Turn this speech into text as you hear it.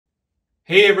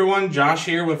Hey everyone, Josh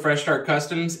here with Fresh Start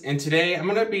Customs, and today I'm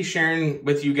going to be sharing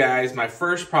with you guys my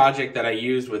first project that I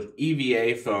used with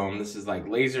EVA foam. This is like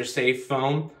laser safe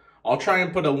foam. I'll try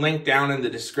and put a link down in the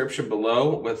description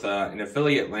below with an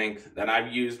affiliate link that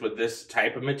I've used with this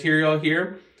type of material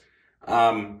here.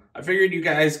 I figured you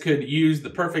guys could use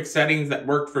the perfect settings that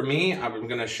worked for me. I'm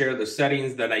going to share the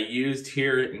settings that I used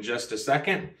here in just a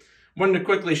second. Wanted to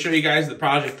quickly show you guys the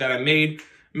project that I made.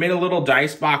 Made a little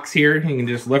dice box here. You can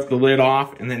just lift the lid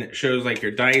off and then it shows like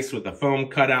your dice with the foam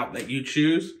cutout that you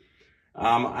choose.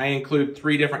 I include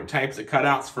 3 different types of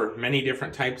cutouts for many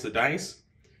different types of dice.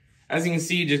 As you can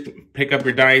see, just pick up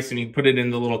your dice and you put it in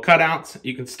the little cutouts.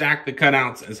 You can stack the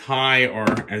cutouts as high or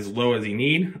as low as you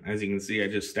need. As you can see, I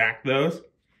just stacked those.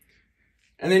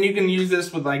 And then you can use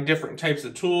this with like different types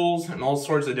of tools and all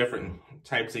sorts of different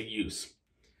types of use.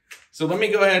 So let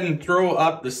me go ahead and throw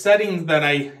up the settings that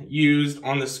I used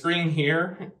on the screen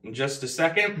here in just a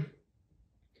second.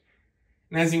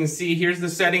 And as you can see, here's the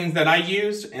settings that I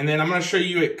used, and then I'm going to show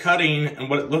you it cutting and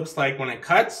what it looks like when it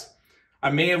cuts.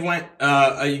 I may have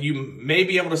you may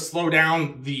be able to slow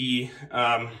down the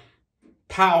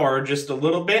power just a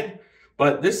little bit,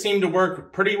 but this seemed to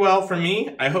work pretty well for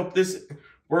me. I hope this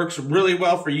works really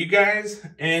well for you guys.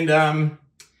 And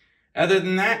other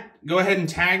than that, go ahead and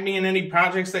tag me in any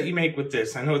projects that you make with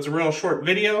this. I know it's a real short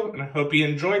video, and I hope you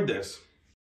enjoyed this.